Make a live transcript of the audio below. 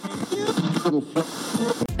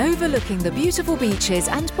Overlooking the beautiful beaches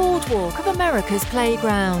and boardwalk of America's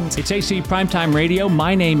playground. It's AC Primetime Radio.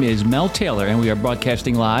 My name is Mel Taylor, and we are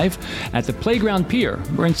broadcasting live at the Playground Pier.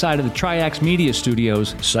 We're inside of the Triax Media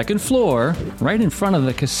Studios, second floor, right in front of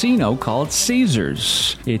the casino called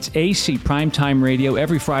Caesars. It's AC Primetime Radio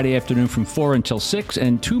every Friday afternoon from 4 until 6,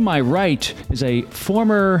 and to my right is a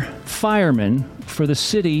former fireman for the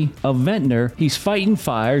city of Ventnor. He's fighting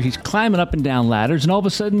fires, he's climbing up and down ladders, and all of a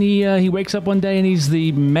sudden he wakes up one day and he's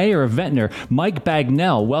the mayor of Ventnor. Mike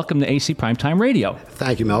Bagnell, welcome to AC Primetime Radio.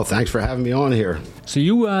 Thank you, Mel. Thanks for having me on here. So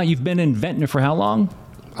you've been in Ventnor for how long?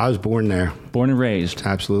 I was born there. Born and raised.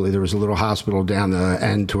 Absolutely. There was a little hospital down the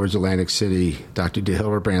end towards Atlantic City, Dr.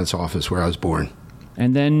 DeHilderbrandt's office, where I was born.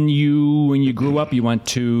 And then when you grew up, you went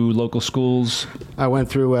to local schools? I went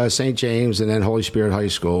through St. James and then Holy Spirit High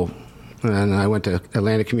School. And I went to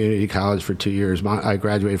Atlanta Community College for 2 years. I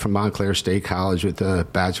graduated from Montclair State College with a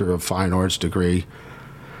Bachelor of Fine Arts degree.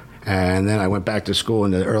 And then I went back to school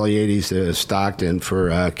in the early 80s to Stockton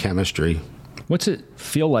for chemistry. What's it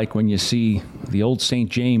feel like when you see the old St.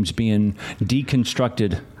 James being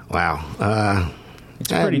deconstructed? Wow. It's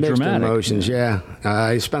pretty mixed dramatic. Emotions, yeah.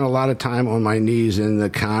 I spent a lot of time on my knees in the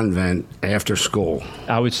convent after school.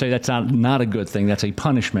 I would say that's not a good thing. That's a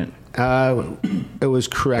punishment. It was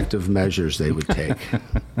corrective measures they would take.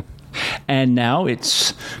 And now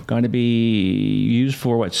it's going to be used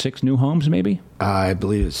for, 6 new homes maybe? I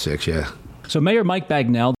believe it's 6, yeah. So Mayor Mike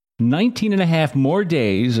Bagnell, 19 and a half more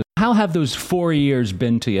days. How have those 4 years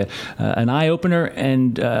been to you? An eye-opener,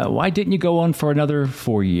 and why didn't you go on for another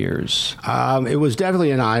 4 years? It was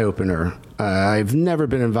definitely an eye-opener. I've never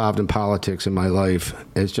been involved in politics in my life.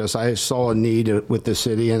 It's just I saw a need with the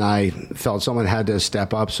city, and I felt someone had to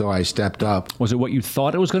step up, so I stepped up. Was it what you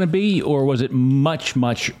thought it was going to be, or was it much,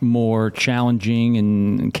 much more challenging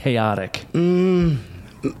and chaotic?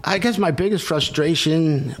 I guess my biggest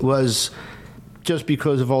frustration was just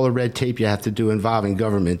because of all the red tape you have to do involving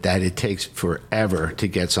government, that it takes forever to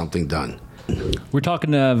get something done. We're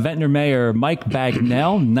talking to Ventnor Mayor Mike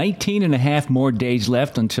Bagnell. 19 and a half more days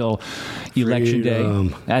left until Election Day.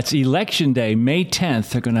 That's Election Day, May 10th.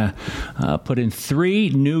 They're going to put in 3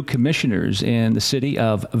 new commissioners in the city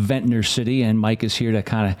of Ventnor City, and Mike is here to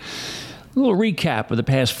kind of a little recap of the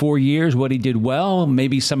past 4 years, what he did well,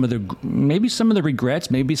 maybe some of the regrets,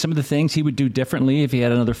 maybe some of the things he would do differently if he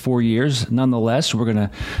had another 4 years. Nonetheless, we're going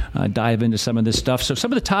to dive into some of this stuff. So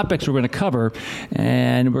some of the topics we're going to cover,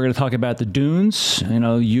 and we're going to talk about the dunes,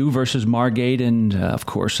 you versus Margate, and of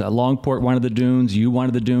course, Longport wanted the dunes, you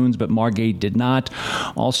wanted the dunes, but Margate did not.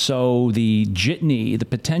 Also, the jitney, the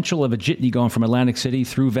potential of a jitney going from Atlantic City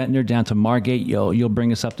through Ventnor down to Margate. You'll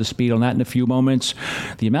bring us up to speed on that in a few moments.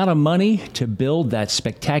 The amount of money to build that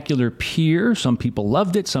spectacular pier. Some people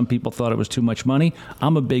loved it. Some people thought it was too much money.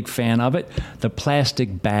 I'm a big fan of it. The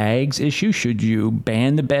plastic bags issue. Should you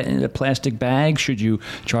ban the plastic bags? Should you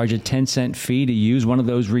charge a 10-cent fee to use one of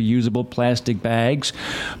those reusable plastic bags?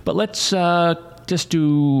 But let's just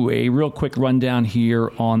do a real quick rundown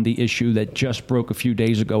here on the issue that just broke a few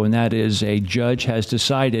days ago, and that is a judge has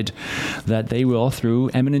decided that they will, through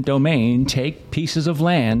eminent domain, take pieces of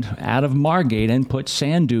land out of Margate and put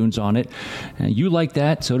sand dunes on it. And you like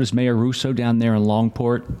that, so does Mayor Russo down there in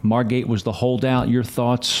Longport. Margate was the holdout. Your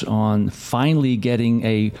thoughts on finally getting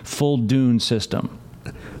a full dune system?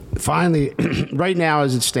 Finally, right now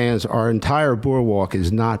as it stands, our entire boardwalk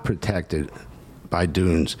is not protected by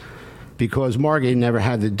dunes. Because Margate never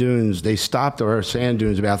had the dunes, they stopped our sand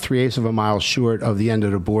dunes about 3/8 of a mile short of the end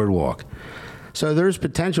of the boardwalk. So there's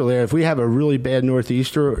potential there. If we have a really bad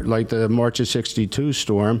northeaster, like the March of 62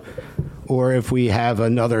 storm, or if we have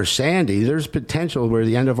another Sandy, there's potential where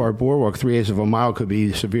the end of our boardwalk, 3/8 of a mile, could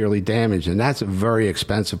be severely damaged, and that's a very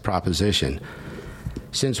expensive proposition.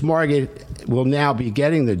 Since Margate will now be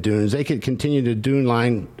getting the dunes, they could continue the dune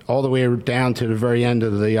line all the way down to the very end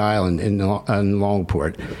of the island in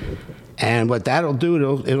Longport. And what that'll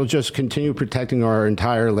do, it'll just continue protecting our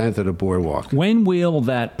entire length of the boardwalk. When will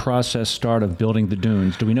that process start of building the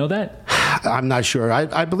dunes? Do we know that? I'm not sure.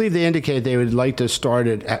 I believe they indicated they would like to start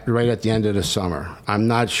it right at the end of the summer. I'm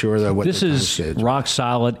not sure though what this is rock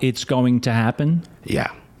solid. It's going to happen. Yeah,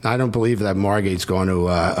 I don't believe that Margate's going to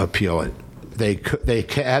appeal it.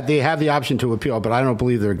 They have the option to appeal, but I don't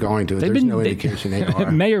believe they're going to. There's no indication they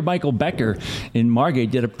are. Mayor Michael Becker in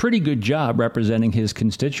Margate did a pretty good job representing his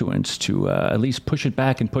constituents to at least push it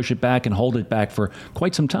back and hold it back for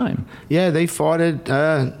quite some time. Yeah, they fought it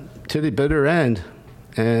to the bitter end,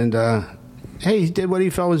 and hey, he did what he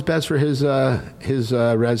felt was best for his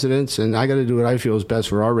residents, and I got to do what I feel is best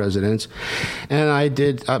for our residents. And I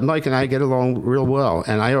did. Mike and I get along real well,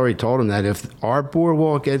 and I already told him that if our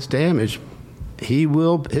boardwalk gets damaged,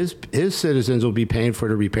 his citizens will be paying for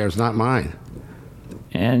the repairs, not mine.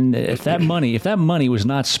 And if that money was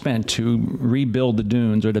not spent to rebuild the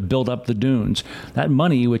dunes or to build up the dunes, that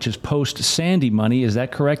money, which is post-Sandy money, is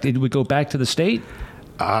that correct? It would go back to the state?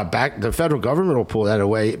 The federal government will pull that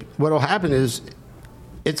away. What will happen is,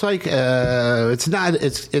 it's like it's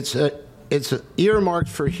earmarked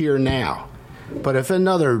for here now. But if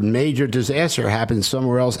another major disaster happens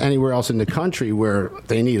somewhere else, anywhere else in the country where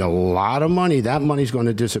they need a lot of money, that money's going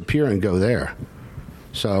to disappear and go there.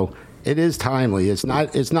 So it is timely. It's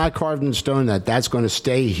not carved in stone that's going to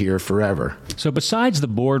stay here forever. So besides the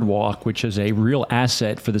boardwalk, which is a real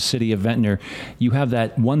asset for the city of Ventnor, you have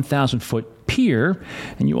that 1,000-foot pier,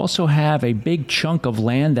 and you also have a big chunk of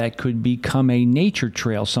land that could become a nature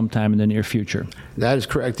trail sometime in the near future. That is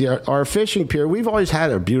correct. Our fishing pier, we've always had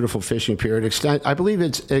a beautiful fishing pier. I believe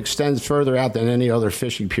it extends further out than any other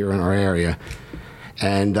fishing pier in our area.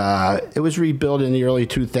 And it was rebuilt in the early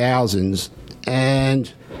 2000s,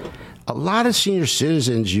 and a lot of senior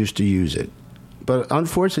citizens used to use it. But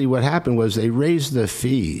unfortunately, what happened was they raised the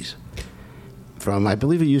fees from, I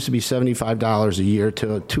believe it used to be $75 a year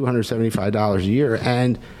to $275 a year.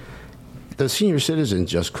 And the senior citizens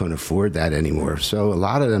just couldn't afford that anymore. So a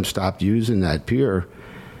lot of them stopped using that pier.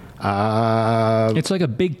 It's like a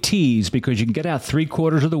big tease because you can get out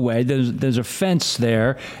 3/4 of the way. There's a fence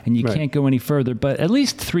there, and you can't go any further. But at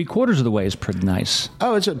least 3/4 of the way is pretty nice.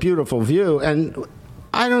 Oh, it's a beautiful view. And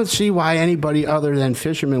I don't see why anybody other than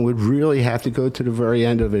fishermen would really have to go to the very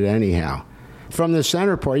end of it anyhow. From the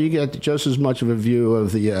center part, you get just as much of a view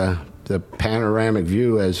of the panoramic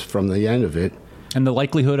view as from the end of it. And the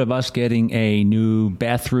likelihood of us getting a new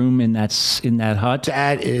bathroom in that hut?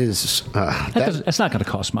 That is... that's not going to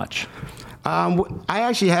cost much. I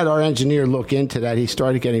actually had our engineer look into that. He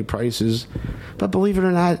started getting prices. But believe it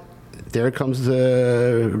or not, there comes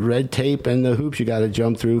the red tape and the hoops you got to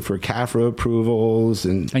jump through for CAFRA approvals.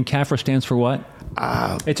 And CAFRA stands for what?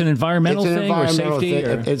 It's an environmental thing or safety?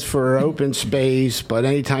 Or? It's for open space, but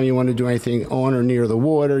anytime you want to do anything on or near the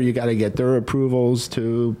water, you got to get their approvals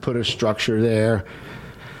to put a structure there.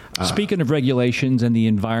 Speaking of regulations and the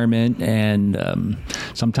environment and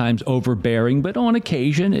sometimes overbearing, but on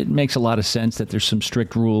occasion it makes a lot of sense that there's some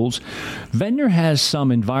strict rules. Ventnor has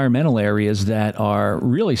some environmental areas that are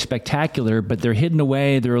really spectacular, but they're hidden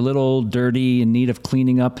away. They're a little dirty, in need of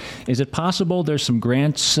cleaning up. Is it possible there's some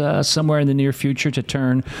grants somewhere in the near future to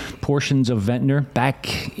turn portions of Ventnor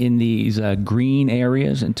back in these green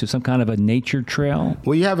areas into some kind of a nature trail?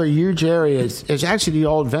 Well, you have a huge area. It's actually the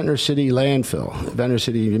old Ventnor City landfill, Ventnor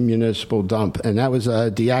City municipal dump, and that was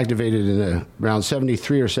deactivated in around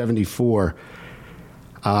 73 or 74.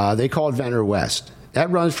 They call it Ventnor West. That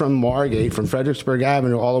runs from Margate, from Fredericksburg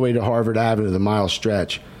Avenue, all the way to Harvard Avenue, the mile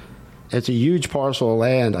stretch. It's a huge parcel of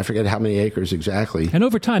land. I forget how many acres exactly. And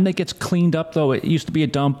over time, that gets cleaned up, though. It used to be a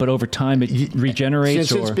dump, but over time it regenerates?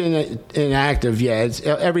 Since it's been inactive,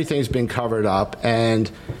 everything's been covered up,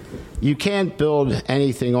 and you can't build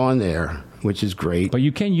anything on there, which is great. But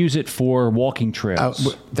you can use it for walking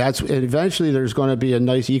trails. Eventually there's going to be a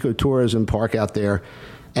nice ecotourism park out there.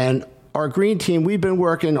 And our green team, we've been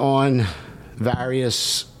working on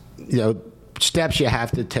various steps you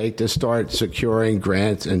have to take to start securing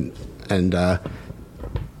grants and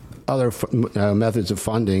other methods of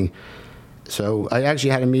funding. So I actually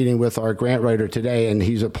had a meeting with our grant writer today, and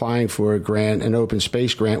he's applying for a grant, an open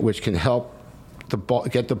space grant, which can help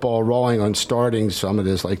get the ball rolling on starting some of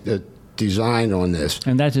this, like the design on this.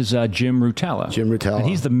 And that is Jim Rutella. Jim Rutella. And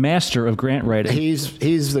he's the master of grant writing.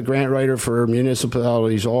 He's the grant writer for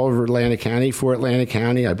municipalities all over Atlantic County, for Atlantic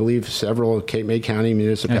County, I believe several Cape May County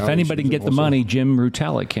municipalities. And if anybody can get the money, Jim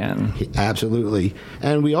Rutella can. Absolutely.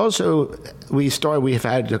 And we have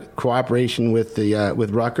had cooperation with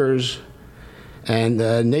with Rutgers and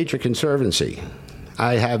the Nature Conservancy.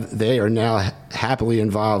 They are now happily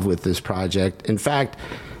involved with this project. In fact,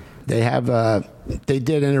 they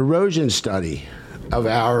did an erosion study of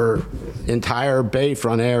our entire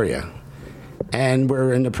bayfront area. And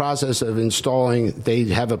we're in the process of they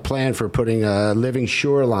have a plan for putting a living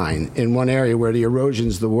shoreline in one area where the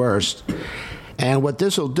erosion's the worst. And what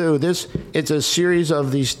this will do, it's a series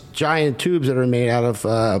of these giant tubes that are made out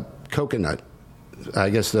of coconut. I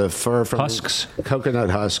guess the fur from husks. Coconut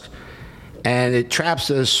husk. And it traps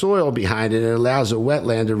the soil behind it, and it allows the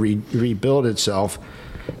wetland to rebuild itself.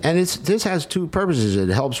 And this has two purposes. It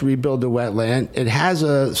helps rebuild the wetland. It has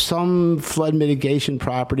some flood mitigation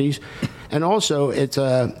properties, And also, it's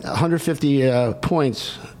 150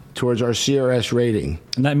 points towards our CRS rating.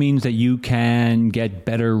 And that means that you can get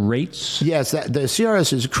better rates? Yes, the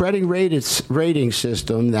CRS is a credit rating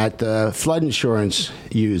system that flood insurance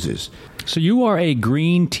uses. So you are a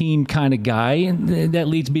green team kind of guy, and that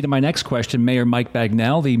leads me to my next question. Mayor Mike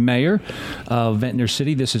Bagnell, the mayor of Ventnor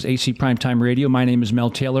City. This is AC Primetime Radio. My name is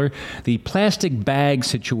Mel Taylor. The plastic bag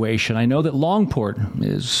situation. I know that Longport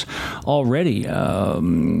is already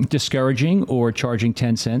discouraging or charging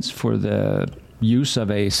 10 cents for the use of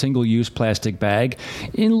a single-use plastic bag.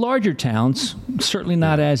 In larger towns, certainly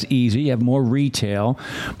not as easy. You have more retail.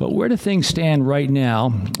 But where do things stand right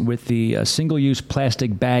now with the single-use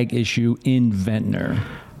plastic bag issue in Ventnor?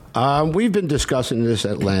 We've been discussing this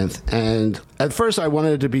at length, and at first I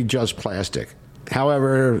wanted it to be just plastic.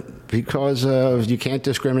 However, because you can't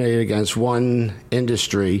discriminate against one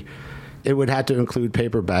industry, it would have to include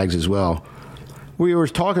paper bags as well. We were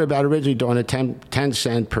talking about originally doing a 10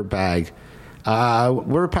 cent per bag.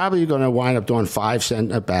 We're probably going to wind up doing 5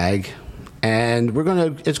 cents a bag, and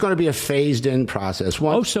it's going to be a phased-in process.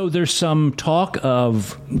 So there's some talk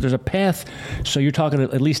of there's a path. So you're talking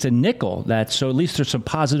at least a nickel. So at least there's some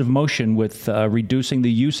positive motion with reducing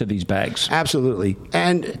the use of these bags. Absolutely.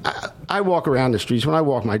 And I walk around the streets. When I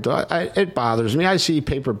walk my dog, it bothers me. I see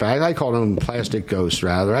paper bags. I call them plastic ghosts,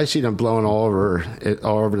 rather. I see them blowing all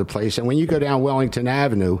over the place. And when you go down Wellington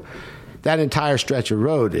Avenue, that entire stretch of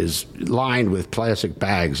road is lined with plastic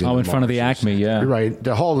bags. In front of the Acme, yeah. Right,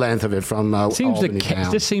 the whole length of it from Albany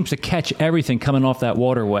down. This seems to catch everything coming off that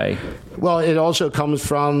waterway. Well, it also comes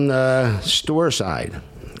from the store side.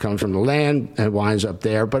 It comes from the land and winds up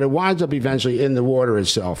there, but it winds up eventually in the water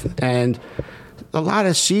itself. And a lot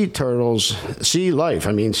of sea turtles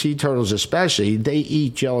especially, they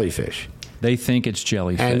eat jellyfish. They think it's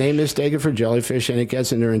jellyfish. And they mistake it for jellyfish, and it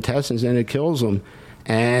gets in their intestines, and it kills them.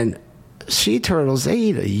 And sea turtles, they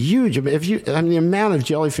eat a huge amount. The amount of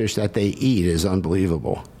jellyfish that they eat is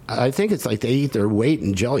unbelievable. I think it's like they eat their weight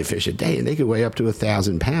in jellyfish a day, and they could weigh up to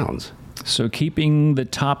 1,000 pounds. So keeping the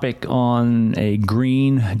topic on a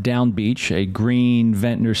green down beach, a green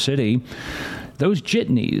Ventnor City, those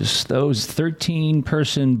jitneys, those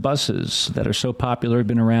 13-person buses that are so popular, have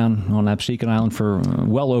been around on Absecon Island for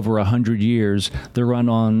well over 100 years. They're run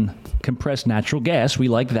on compressed natural gas. We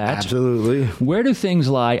like that. Absolutely. Where do things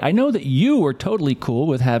lie? I know that you were totally cool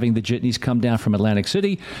with having the jitneys come down from Atlantic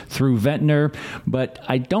City through Ventnor, but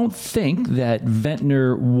I don't think that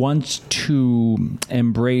Ventnor wants to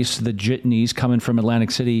embrace the jitneys coming from Atlantic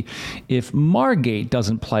City if Margate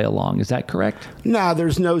doesn't play along. Is that correct? No,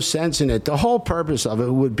 there's no sense in it. The whole purpose of it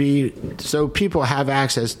would be so people have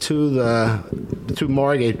access to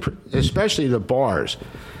Margate, especially the bars.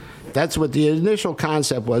 That's what the initial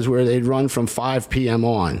concept was, where they'd run from 5 p.m.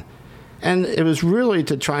 on. And it was really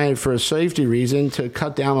to try and, for a safety reason, to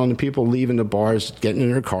cut down on the people leaving the bars, getting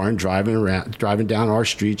in their car and driving down our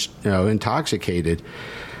streets, intoxicated.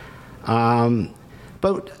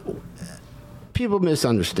 But people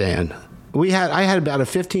misunderstand. I had about a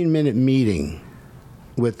 15-minute meeting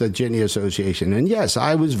with the Jitney Association. And yes,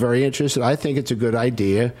 I was very interested. I think it's a good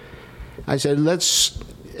idea. I said, it's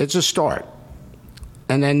a start.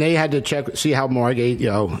 And then they had to see how Margate,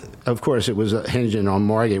 of course it was hinging on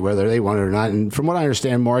Margate whether they wanted it or not. And from what I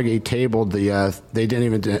understand, Margate tabled they didn't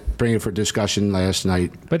even bring it for discussion last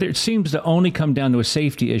night. But it seems to only come down to a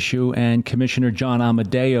safety issue, and Commissioner John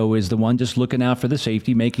Amadeo is the one just looking out for the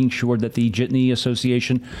safety, making sure that the Jitney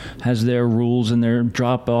Association has their rules and their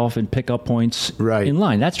drop-off and pick-up points in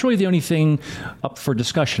line. That's really the only thing up for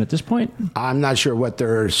discussion at this point. I'm not sure what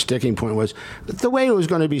their sticking point was. The way it was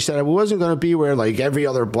going to be set up, it wasn't going to be where, like, every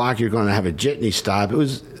other block you're going to have a Jitney stop. It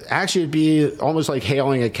was actually, it'd be almost like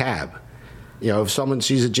hailing a cab. If someone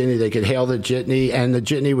sees a Jitney, they could hail the Jitney, and the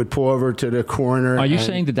Jitney would pull over to the corner. Are you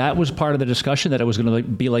saying that was part of the discussion, that it was going to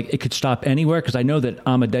be like it could stop anywhere? Because I know that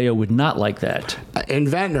Amadeo would not like that. In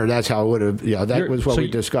Ventnor, that's how it would have. That was what we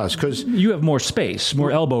discussed. Because you have more space, more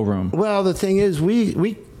elbow room. Well, the thing is,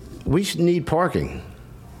 we need parking.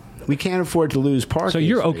 We can't afford to lose parking. So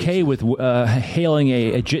you're okay with hailing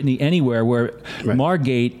a Jitney anywhere where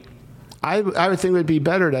Margate? I would think it would be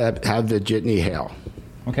better to have the Jitney hail.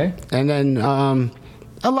 Okay. And then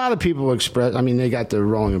a lot of people they got the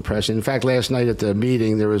wrong impression. In fact, last night at the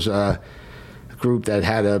meeting, there was a group that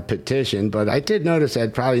had a petition, but I did notice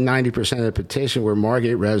that probably 90% of the petition were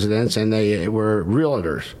Margate residents, and they were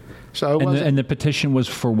realtors. So and the petition was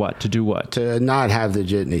for what? To do what? To not have the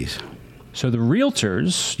Jitneys. So the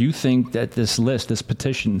realtors, you think that this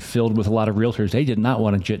petition filled with a lot of realtors, they did not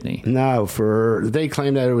want a Jitney? No, they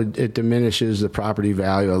claim that it diminishes the property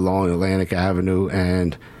value along Atlantic Avenue,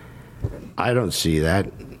 and I don't see that.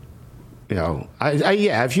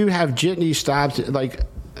 If you have jitney stops like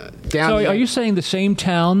down. So are you saying the same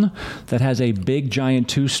town that has a big, giant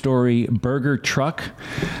 2-story burger truck,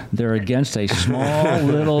 they're against a small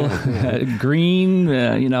little green,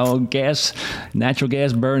 natural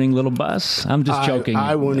gas burning little bus? I'm just joking.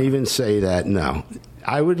 I wouldn't even say that. No,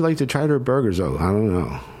 I would like to try their burgers though. I don't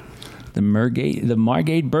know. The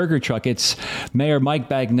Margate Burger Truck. It's Mayor Mike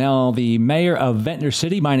Bagnell, the mayor of Ventnor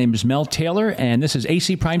City. My name is Mel Taylor, and this is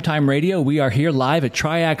AC Primetime Radio. We are here live at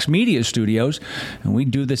Triax Media Studios, and we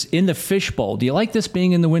do this in the fishbowl. Do you like this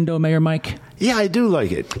being in the window, Mayor Mike? Yeah, I do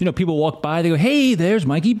like it. People walk by, they go, hey, there's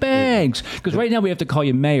Mikey Bags. Because right now we have to call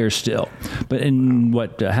you mayor still. But in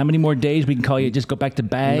how many more days we can call you, just go back to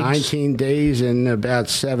Bags? 19 days and about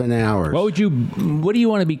 7 hours. What do you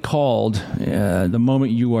want to be called the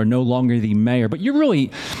moment you are no longer the mayor? But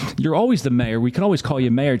you're always the mayor. We can always call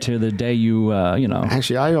you mayor to the day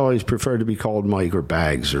Actually, I always prefer to be called Mike or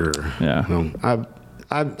Bags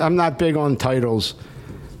I'm not big on titles.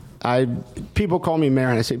 People call me mayor,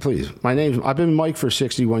 and I say, please, I've been Mike for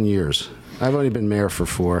 61 years. I've only been mayor for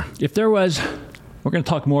 4. We're going to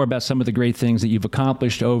talk more about some of the great things that you've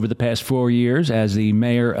accomplished over the past 4 years as the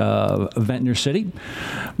mayor of Ventnor City.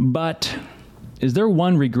 But is there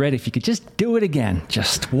one regret if you could just do it again?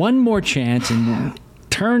 Just one more chance and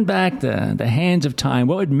turn back the hands of time.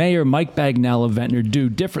 What would Mayor Mike Bagnell of Ventnor do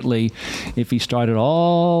differently if he started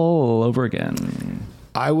all over again?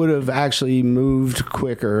 I would have actually moved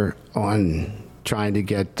quicker on trying to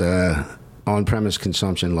get on-premise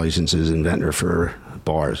consumption licenses in Ventnor for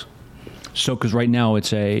bars. So, because right now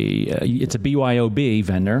it's a BYOB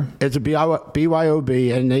Ventnor. It's a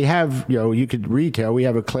BYOB, and they have, you could retail. We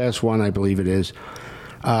have a Class 1, I believe it is.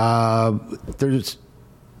 There's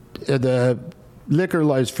the liquor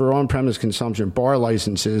license for on-premise consumption. Bar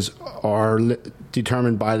licenses are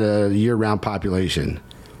determined by the year-round population.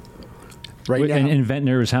 Right now, in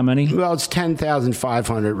Ventnor is how many? Well, it's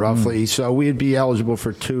 10,500 roughly, so we'd be eligible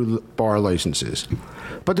for 2 bar licenses.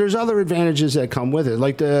 But there's other advantages that come with it,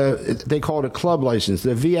 like they call it a club license,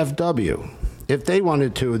 the VFW. If they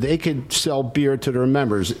wanted to, they could sell beer to their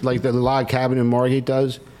members, like the Log Cabin in Margate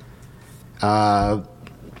does.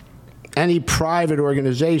 Any private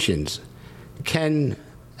organizations can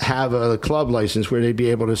have a club license where they'd be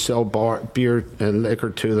able to sell beer and liquor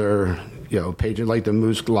to their patron, like the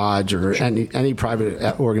Moose Lodge or any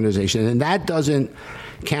private organization, and that doesn't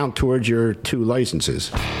count towards your 2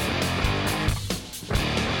 licenses.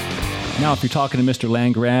 Now, if you're talking to Mr.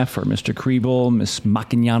 Landgraf or Mr. Kriebel, Ms.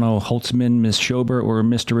 Macchignano Holtzman, Ms. Schober, or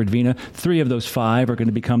Mr. Advina, 3 of those 5 are going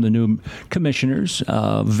to become the new commissioners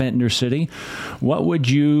of Ventnor City. What would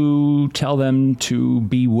you tell them to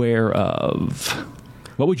beware of?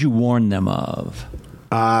 What would you warn them of?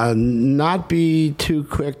 Not be too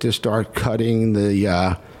quick to start cutting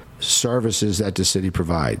the services that the city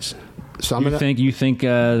provides. You think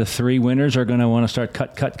the 3 winners are going to want to start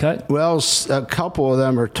cut? Well, a couple of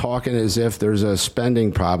them are talking as if there's a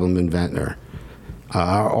spending problem in Ventnor.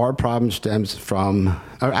 Our problem stems from,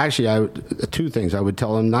 2 things. I would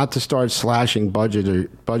tell them not to start slashing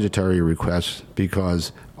budgetary requests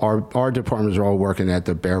because our departments are all working at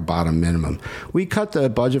the bare bottom minimum. We cut the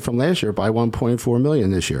budget from last year by $1.4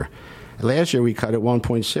 million this year. Last year we cut it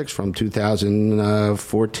 1.6 from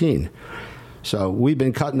 2014. So we've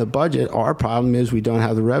been cutting the budget. Our problem is we don't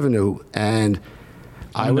have the revenue, and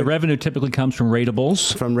the revenue typically comes from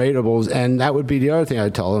ratables. And that would be the other thing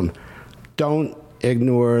I'd tell them. Don't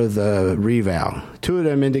ignore the reval. 2 of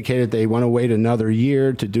them indicated they want to wait another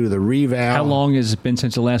year to do the reval. How long has it been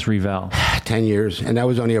since the last reval? 10 years, and that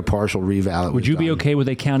was only a partial reval. Would you be okay with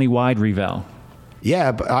a county-wide reval?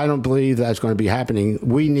 Yeah, but I don't believe that's going to be happening.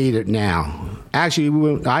 We need it now.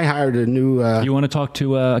 Actually, I hired a new... You want to talk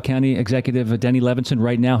to County Executive Denny Levinson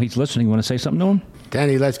right now? He's listening. You want to say something to him?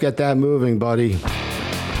 Denny, let's get that moving, buddy.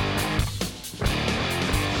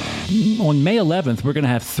 On May 11th, we're going to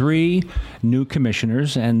have 3 new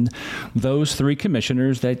commissioners, and those 3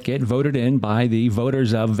 commissioners that get voted in by the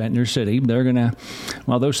voters of Ventnor City,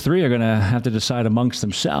 those 3 are going to have to decide amongst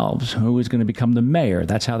themselves who is going to become the mayor.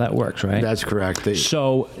 That's how that works, right? That's correct.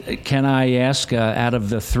 So can I ask, out of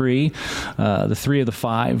the 3 of the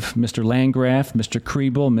 5, Mr. Landgraf, Mr.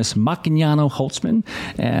 Kriebel, Ms. Macchignano Holtzman,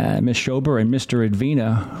 Ms. Schober, and Mr.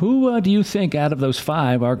 Advina, who do you think out of those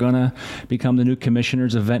 5 are going to become the new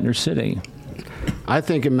commissioners of Ventnor City? I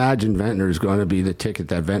think Imagine Ventnor is going to be the ticket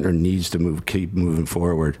that Ventnor needs to keep moving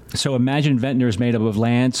forward. So Imagine Ventnor is made up of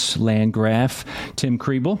Lance Landgraf, Tim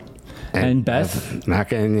Kriebel, and Beth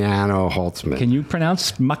Macchignano Holtzman. Can you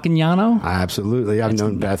pronounce Macchignano? Absolutely. I've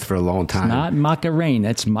known Beth for a long time. It's not Macarena.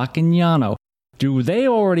 It's Macchignano. Do they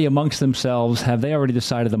already have they already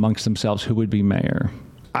decided amongst themselves who would be mayor?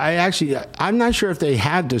 I'm not sure if they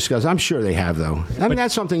have discussed. I'm sure they have, though.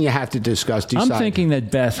 That's something you have to discuss. Decide. I'm thinking that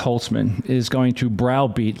Beth Holtzman is going to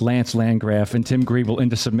browbeat Lance Landgraf and Tim Kriebel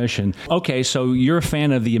into submission. Okay, so you're a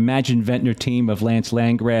fan of the Imagine Ventnor team of Lance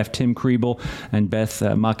Landgraf, Tim Kriebel, and Beth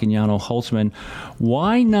Macchignano Holtzman.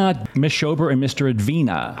 Why not Ms. Schober and Mr.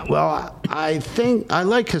 Advina? Well, I think I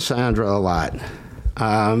like Cassandra a lot.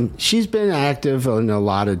 She's been active in a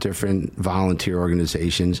lot of different volunteer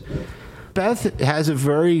organizations. Beth has a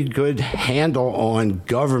very good handle on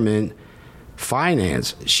government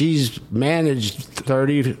finance. She's managed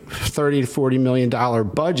 $30 to $40 million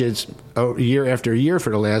budgets year after year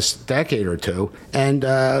for the last decade or two. And,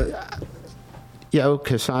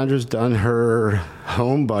 Cassandra's done her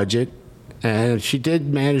home budget, and she did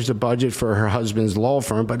manage the budget for her husband's law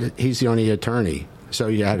firm, but he's the only attorney. So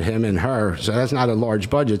you had him and her. So that's not a large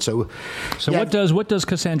budget. So what does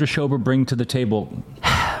Cassandra Schober bring to the table?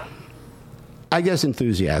 I guess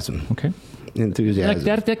enthusiasm. Okay. Enthusiasm.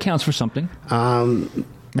 That counts for something. How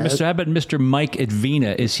about Mr. Mike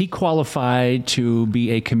Advina? Is he qualified to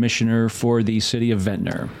be a commissioner for the city of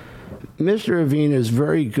Ventnor? Mr. Advina is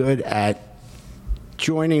very good at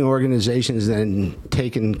joining organizations and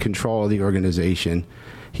taking control of the organization.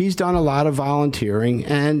 He's done a lot of volunteering,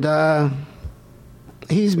 and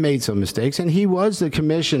he's made some mistakes. And he was the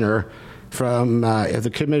commissioner the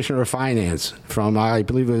commissioner of finance from, I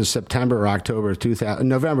believe it was September or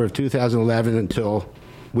November of 2011 until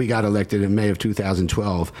we got elected in May of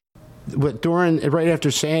 2012. But right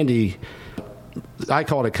after Sandy, I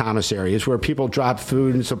call it a commissary. It's where people drop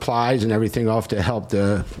food and supplies and everything off to help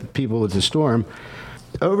the people with the storm.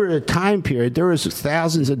 Over a time period, there was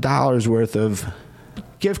thousands of dollars worth of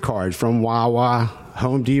gift cards from Wawa,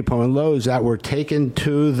 Home Depot, and Lowe's that were taken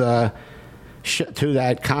to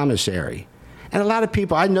that commissary. And a lot of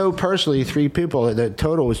people, I know personally 3 people, the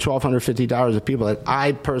total was $1,250 of people that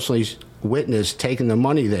I personally witnessed taking the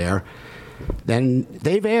money there. Then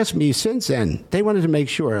they've asked me since then, they wanted to make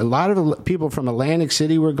sure. A lot of the people from Atlantic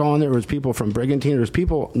City were going there. There was people from Brigantine. There was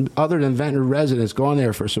people other than Ventnor residents going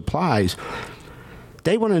there for supplies.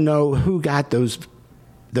 They want to know who got those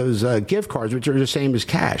gift cards, which are the same as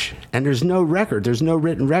cash. And there's no record. There's no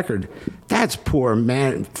written record. That's poor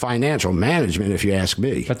financial management, if you ask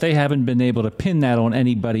me. But they haven't been able to pin that on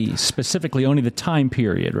anybody specifically, only the time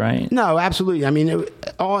period, right? No, absolutely. I mean,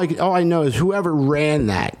 all I know is whoever ran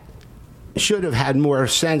that should have had more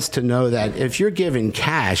sense to know that if you're giving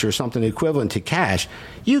cash or something equivalent to cash,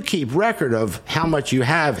 you keep record of how much you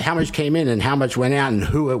have, how much came in, and how much went out, and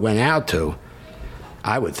who it went out to.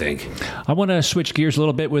 I would think. I want to switch gears a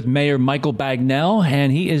little bit with Mayor Michael Bagnell,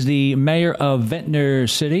 and he is the mayor of Ventnor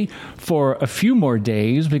City for a few more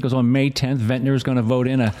days because on May 10th, Ventnor is going to vote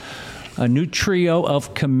in a new trio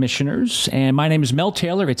of commissioners. And my name is Mel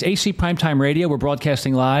Taylor. It's AC Primetime Radio. We're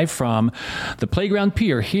broadcasting live from the Playground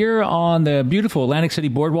Pier here on the beautiful Atlantic City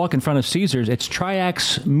Boardwalk in front of Caesars. It's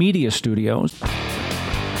Triax Media Studios.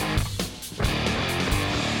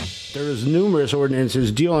 There's numerous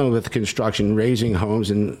ordinances dealing with construction, raising homes,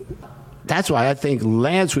 and that's why I think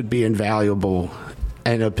Lance would be invaluable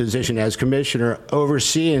in a position as commissioner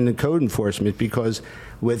overseeing the code enforcement, because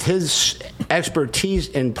with his expertise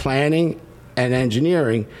in planning and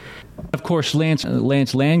engineering. Of course, Lance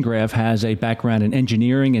Landgraf has a background in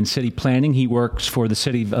engineering and city planning. He works for the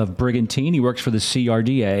city of Brigantine. He works for the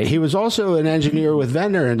CRDA. He was also an engineer with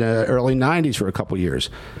Ventnor in the early 90s for a couple years.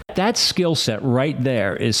 That skill set right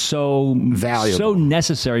there is so valuable, so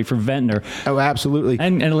necessary for Ventnor. Oh, absolutely.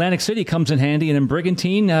 And Atlantic City comes in handy, and in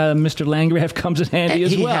Brigantine, Mr. Landgraf comes in handy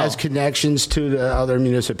as well. He has connections to the other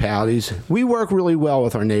municipalities. We work really well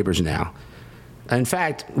with our neighbors now. In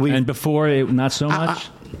fact, and before, not so much?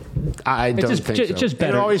 I don't think so. It's just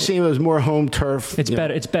better. It always seemed it was more home turf. It's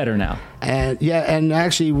better. It's better now. And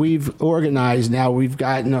actually we've organized now. We've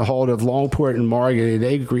gotten a hold of Longport and Margate.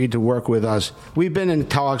 They agreed to work with us. We've been in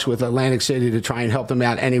talks with Atlantic City to try and help them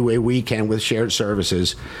out any way we can with shared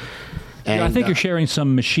services. And, I think you're sharing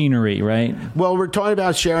some machinery, right? Well, we're talking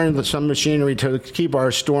about sharing some machinery to keep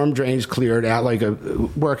our storm drains cleared out,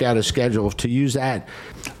 work out a schedule to use that.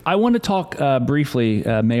 I want to talk briefly,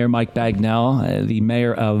 Mayor Mike Bagnell, the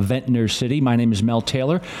mayor of Ventnor City. My name is Mel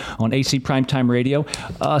Taylor on AC Primetime Radio.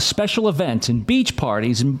 Special events and beach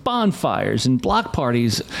parties and bonfires and block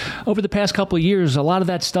parties. Over the past couple of years, a lot of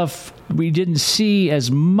that stuff, we didn't see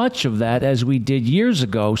as much of that as we did years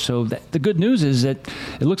ago. So the good news is that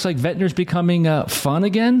it looks like Ventnor's becoming fun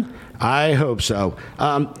again. I hope so.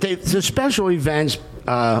 The special events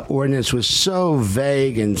ordinance was so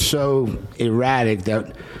vague and so erratic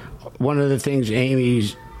that one of the things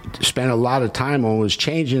Amy's spent a lot of time on was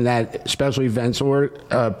changing that special events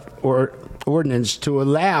ordinance to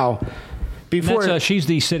allow. Before she's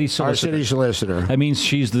the city solicitor. Our city solicitor. That means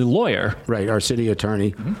she's the lawyer. Right, our city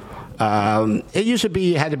attorney. It used to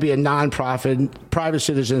be you had to be a nonprofit. Private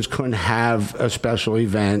citizens couldn't have a special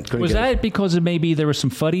event. Was that because maybe there were some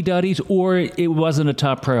fuddy-duddies, or it wasn't a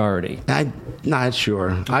top priority? I'm not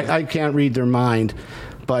sure. I can't read their mind.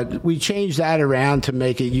 But we changed that around to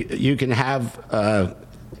make it you can have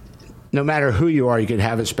no matter who you are, you could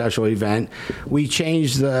have a special event. We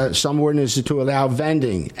changed some ordinances to allow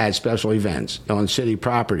vending at special events on city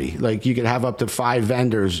property. Like you could have up to 5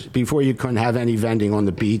 vendors. Before you couldn't have any vending on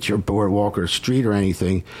the beach or boardwalk or street or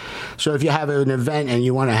anything. So if you have an event and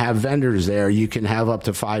you want to have vendors there, you can have up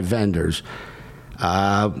to 5 vendors.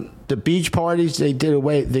 The beach parties,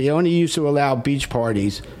 they only used to allow beach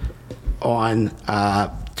parties on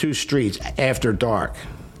 2 streets after dark.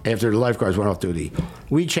 After the lifeguards went off duty.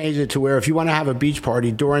 We changed it to where if you want to have a beach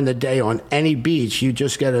party during the day on any beach, you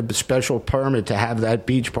just get a special permit to have that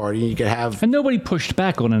beach party. You could have... And nobody pushed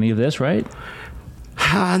back on any of this, right?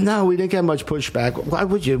 No, we didn't get much pushback. Why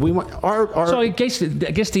would you? We want our So I guess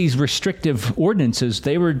these restrictive ordinances,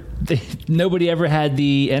 nobody ever had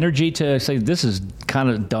the energy to say, this is kind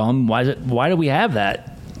of dumb. Why do we have that?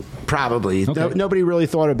 Probably. Okay. Nobody really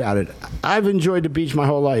thought about it. I've enjoyed the beach my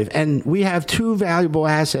whole life, and we have 2 valuable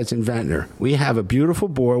assets in Ventnor. We have a beautiful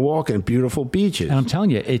boardwalk and beautiful beaches. And I'm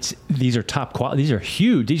telling you, these are top quality. These are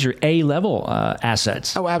huge. These are A-level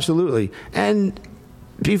assets. Oh, absolutely. And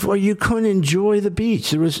before, you couldn't enjoy the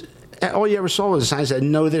beach. All you ever saw was a sign that said,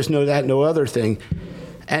 no this, no that, no other thing.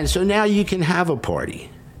 And so now you can have a party.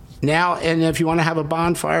 Now, and if you want to have a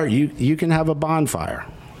bonfire, you can have a bonfire.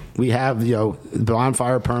 We have,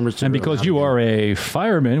 bonfire permits. And because you are a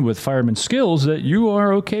fireman with fireman skills, that you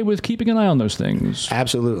are okay with keeping an eye on those things.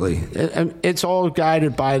 Absolutely. It's all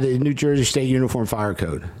guided by the New Jersey State Uniform Fire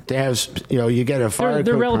Code. They have, you get a fire code.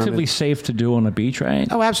 They're relatively permit. Safe to do on a beach, right?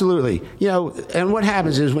 Oh, absolutely. And what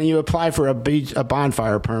happens is when you apply for a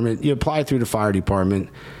bonfire permit, you apply through the fire department.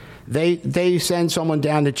 They send someone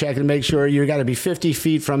down to check and make sure you got to be 50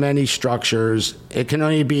 feet from any structures. It can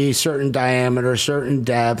only be certain diameter, certain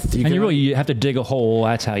depth. You have to dig a hole.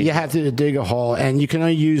 That's how you have to dig a hole, and you can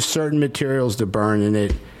only use certain materials to burn in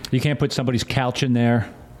it. You can't put somebody's couch in there.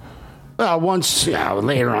 Well,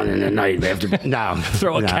 later on in the night, we have to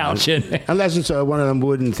throw a couch in there. Unless it's one of them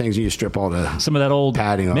wooden things you strip all some of that old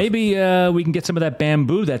padding off. Maybe we can get some of that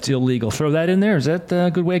bamboo that's illegal. Throw that in there. Is that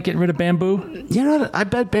a good way of getting rid of bamboo? I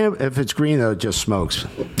bet bamboo, if it's green, though, it just smokes.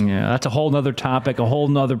 Yeah, that's a whole nother topic, a whole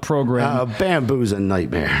nother program. Bamboo's a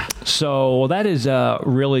nightmare. So that is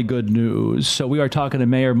really good news. So we are talking to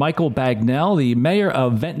Mayor Michael Bagnell, the mayor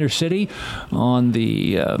of Ventnor City, on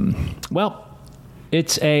the,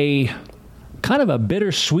 it's a kind of a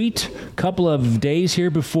bittersweet couple of days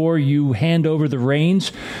here before you hand over the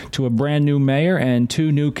reins to a brand new mayor and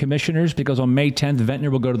 2 new commissioners, because on May 10th,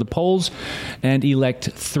 Ventnor will go to the polls and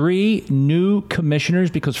elect 3 new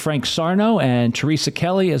commissioners, because Frank Sarno and Teresa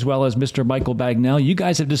Kelly, as well as Mr. Michael Bagnell, you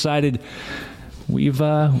guys have decided we've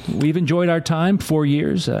enjoyed our time, 4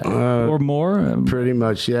 years or more. Pretty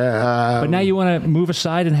much, yeah. But now you want to move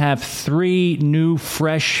aside and have 3 new,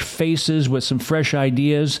 fresh faces with some fresh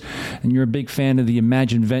ideas, and you're a big fan of the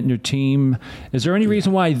Imagine Ventnor team. Is there any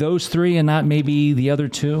reason why those 3 and not maybe the other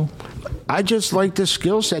 2? I just like the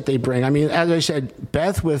skill set they bring. I mean, as I said,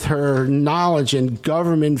 Beth, with her knowledge in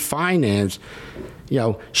government finance,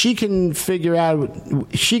 she can figure out,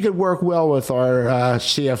 she could work well with our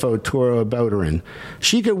CFO, Tora Boderin.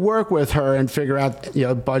 She could work with her and figure out,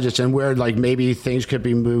 budgets and where, maybe things could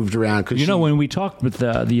be moved around. When we talked with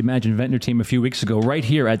the Imagine Ventnor team a few weeks ago, right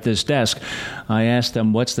here at this desk, I asked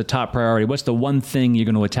them, what's the top priority? What's the one thing you're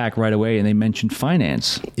going to attack right away? And they mentioned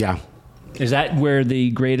finance. Yeah. Is that where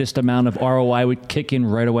the greatest amount of ROI would kick in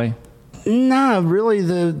right away? No, really,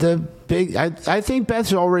 the big. I think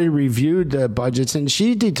Beth's already reviewed the budgets, and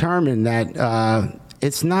she determined that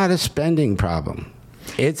it's not a spending problem.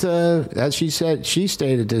 It's as she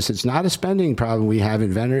stated this. It's not a spending problem we have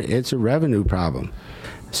in Ventnor. It's a revenue problem.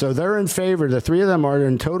 So they're in favor. The 3 of them are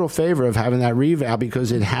in total favor of having that reval,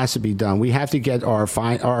 because it has to be done. We have to get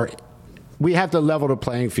we have to level the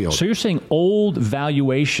playing field. So you're saying old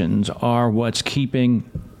valuations are what's keeping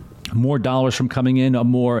more dollars from coming in, a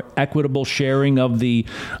more equitable sharing of the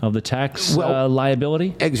tax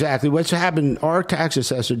liability? Exactly. What's happened, our tax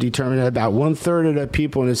assessor determined that about 1/3 of the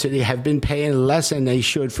people in the city have been paying less than they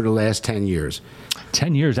should for the last 10 years.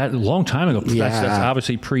 10 years, that's a long time ago. Yeah. That's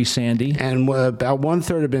obviously pre-Sandy. And about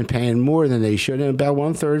 1/3 have been paying more than they should, and about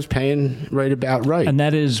 1/3 is paying about right. And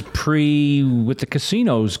that is with the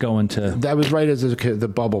casinos going to... That was right as the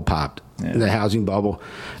bubble popped, the housing bubble.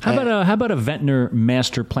 How about a Ventnor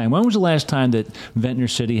master plan? When was the last time that Ventnor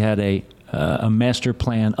City had a master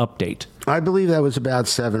plan update? I believe that was about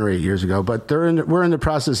 7 or 8 years ago, but we're in the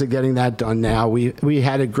process of getting that done now. We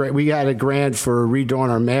had a grant for redoing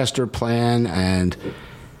our master plan, and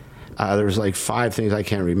there was like 5 things I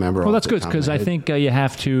can't remember. Well, that's good, because I think you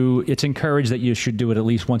have to. It's encouraged that you should do it at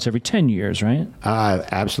least once every 10 years, right?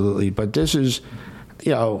 Absolutely, but this is,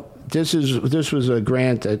 this was a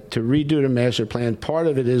grant to redo the master plan. Part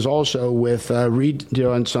of it is also with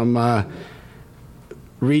doing some.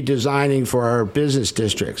 Redesigning for our business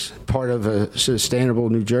districts, part of a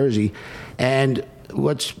sustainable New Jersey. And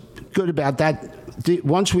what's good about that,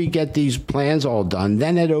 once we get these plans all done,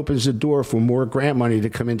 then it opens the door for more grant money to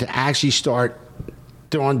come in to actually start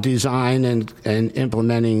doing design and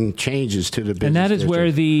implementing changes to the business. And that is district.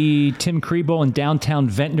 where the Tim Kriebel and Downtown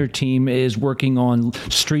Ventnor team is working on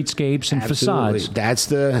streetscapes and Absolutely.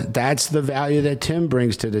 facades. That's the value that Tim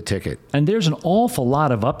brings to the ticket. And there's an awful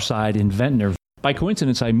lot of upside in Ventnor. By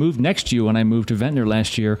coincidence, I moved next to you when I moved to Ventnor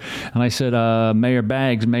last year, and I said, Mayor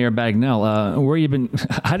Bagnell, where you been?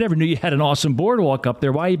 I never knew you had an awesome boardwalk up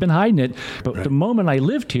there. Why you been hiding it? But the moment I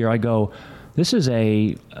lived here, I go, this is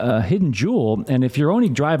a hidden jewel, and if you're only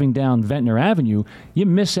driving down Ventnor Avenue, you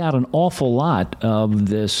miss out an awful lot of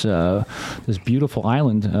this beautiful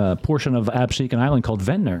island, portion of Absecon Island called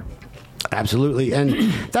Ventnor. Absolutely, and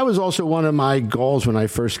that was also one of my goals when I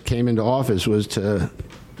first came into office, was to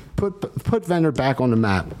put Ventnor back on the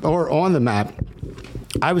map, or on the map.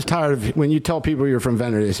 I was tired of when you tell people you're from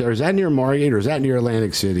Ventnor, they say, is that near Margate or is that near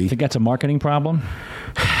Atlantic City? Think that's a marketing problem?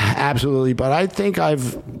 Absolutely, but I think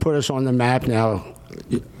I've put us on the map now.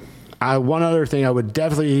 One other thing I would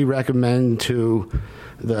definitely recommend to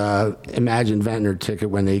the Imagine Ventnor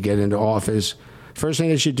ticket when they get into office, first thing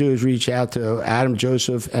they should do is reach out to Adam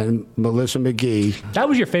Joseph and Melissa McGee. That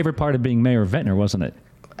was your favorite part of being mayor of Ventnor, wasn't it?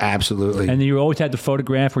 Absolutely. And you always had the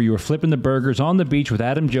photograph where you were flipping the burgers on the beach with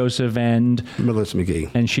Adam Joseph and Melissa McGee.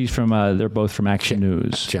 And she's from, they're both from Action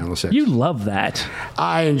News. Channel 6. You love that.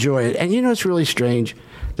 I enjoy it. And it's really strange.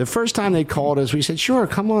 The first time they called us, we said, sure,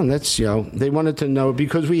 come on. Let's, they wanted to know,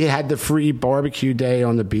 because we had the free barbecue day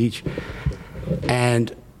on the beach.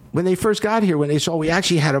 And when they first got here, when they saw we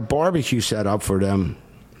actually had a barbecue set up for them,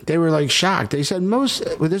 they were like shocked. They said,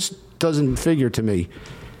 this doesn't figure to me.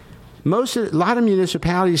 A lot of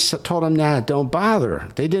municipalities told them, nah, don't bother.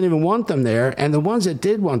 They didn't even want them there. And the ones that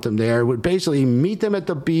did want them there would basically meet them at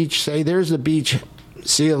the beach, say, there's the beach,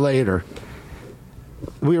 see you later.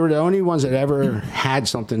 We were the only ones that ever had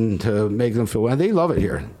something to make them feel well. They love it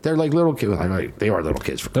here. They're like little kids. They are little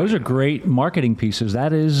kids. Those are great marketing pieces.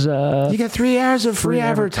 That is... you get 3 hours of free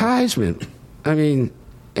advertisement. I mean...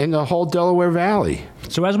 in the whole Delaware Valley.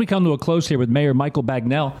 So as we come to a close here with Mayor Michael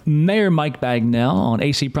Bagnell, Mayor Mike Bagnell on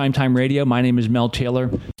AC Primetime Radio, my name is Mel Taylor.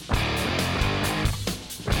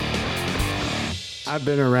 I've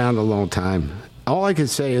been around a long time. All I can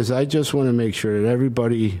say is I just want to make sure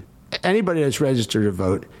that anybody that's registered to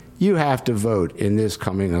vote, you have to vote in this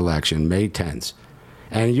coming election, May 10th.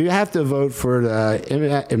 And you have to vote for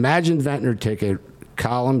the Imagine Ventnor ticket,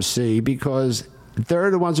 column C, because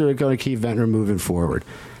they're the ones that are going to keep Ventnor moving forward.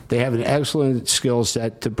 They have an excellent skill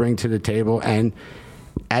set to bring to the table, and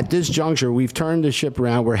at this juncture, we've turned the ship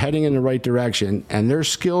around. We're heading in the right direction, and their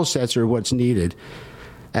skill sets are what's needed.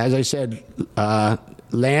 As I said,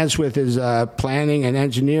 Lance, with his planning and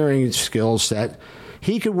engineering skill set,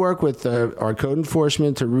 he could work with our code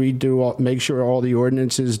enforcement to make sure all the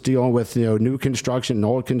ordinances dealing with new construction and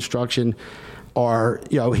old construction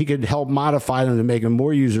he could help modify them to make them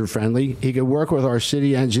more user-friendly. He could work with our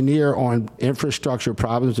city engineer on infrastructure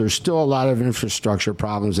problems. There's still a lot of infrastructure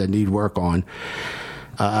problems that need work on.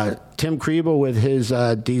 Tim Kriebel, with his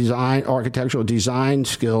architectural design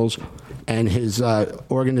skills and his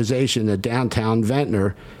organization, the Downtown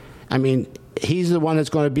Ventnor, I mean, he's the one that's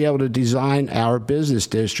going to be able to design our business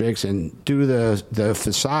districts and do the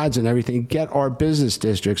facades and everything, get our business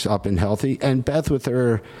districts up and healthy. And Beth, with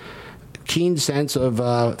her keen sense of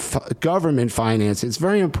government finance. It's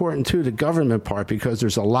very important, too, the government part, because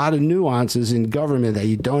there's a lot of nuances in government that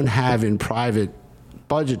you don't have in private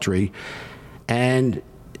budgetary. And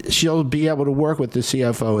she'll be able to work with the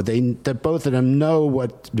CFO. That both of them know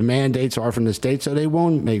what the mandates are from the state, so they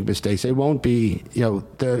won't make mistakes. They won't be,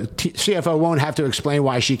 the CFO won't have to explain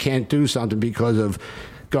why she can't do something because of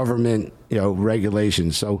government,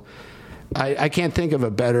 regulations. So I can't think of a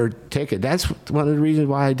better ticket. That's one of the reasons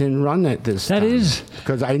why I didn't run this time. That is.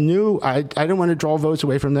 Because I knew I didn't want to draw votes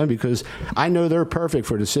away from them because I know they're perfect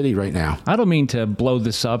for the city right now. I don't mean to blow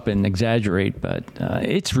this up and exaggerate, but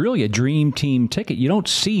it's really a dream team ticket. You don't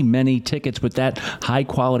see many tickets with that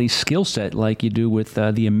high-quality skill set like you do with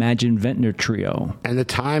the Imagine Ventnor trio. And the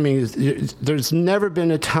timing is, there's never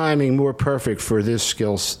been a timing more perfect for these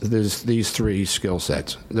three skill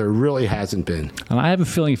sets. There really hasn't been. And I have a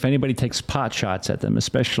feeling if anybody takes pot shots at them,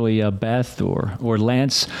 especially Beth or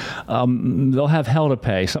Lance, they'll have hell to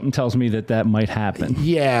pay. Something tells me that might happen.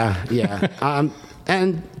 Yeah.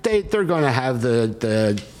 And they're going to have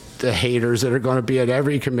the haters that are going to be at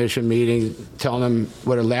every commission meeting telling them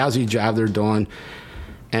what a lousy job they're doing.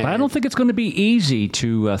 But I don't think it's going to be easy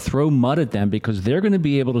to throw mud at them because they're going to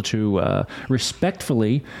be able to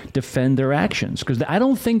respectfully defend their actions. Because I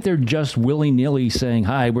don't think they're just willy-nilly saying,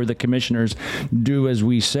 hi, we're the commissioners, do as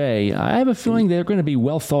we say. I have a feeling they're going to be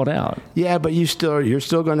well thought out. Yeah, but you're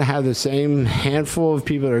still going to have the same handful of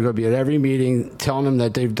people that are going to be at every meeting telling them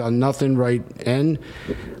that they've done nothing right. And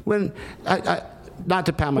when not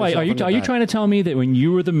to pound myself. Wait, are you trying to tell me that when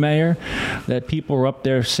you were the mayor, that people were up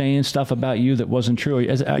there saying stuff about you that wasn't true?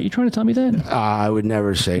 Are you trying to tell me that? I would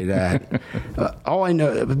never say that. All I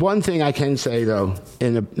know, one thing I can say though,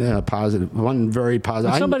 in a positive, one very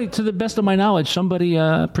positive. Somebody, to the best of my knowledge, somebody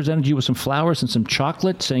presented you with some flowers and some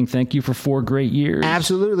chocolate, saying thank you for 4 great years.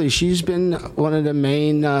 Absolutely, she's been one of the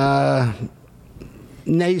main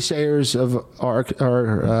naysayers of our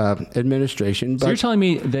administration. So you're telling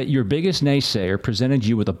me that your biggest naysayer presented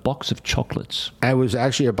you with a box of chocolates? It was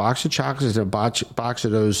actually a box of chocolates and a box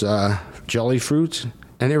of those jelly fruits,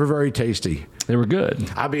 and they were very tasty. They were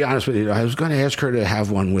good. I'll be honest with you. I was going to ask her to have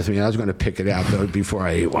one with me. I was going to pick it out, though, before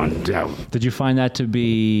I ate one. Did you find that to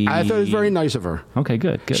be... I thought it was very nice of her. Okay,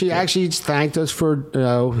 good. She actually thanked us for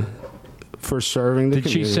serving the community.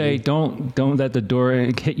 Did she say, don't let the door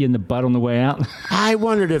hit you in the butt on the way out? I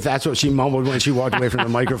wondered if that's what she mumbled when she walked away from the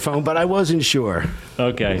microphone, but I wasn't sure.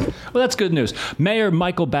 Okay. Well, that's good news. Mayor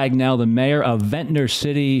Michael Bagnell, the mayor of Ventnor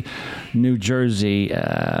City, New Jersey.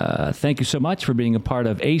 Thank you so much for being a part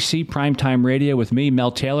of AC Primetime Radio with me,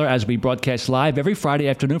 Mel Taylor, as we broadcast live every Friday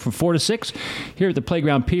afternoon from 4 to 6 here at the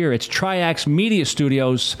Playground Pier. It's Triax Media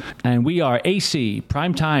Studios, and we are AC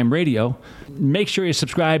Primetime Radio. Make sure you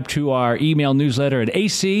subscribe to our email newsletter at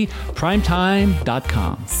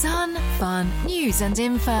acprimetime.com. Sun, fun, news and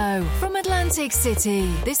info from Atlantic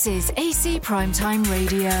City. This is AC Primetime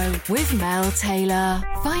Radio with Mel Taylor.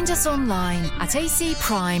 Find us online at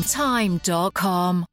acprimetime.com.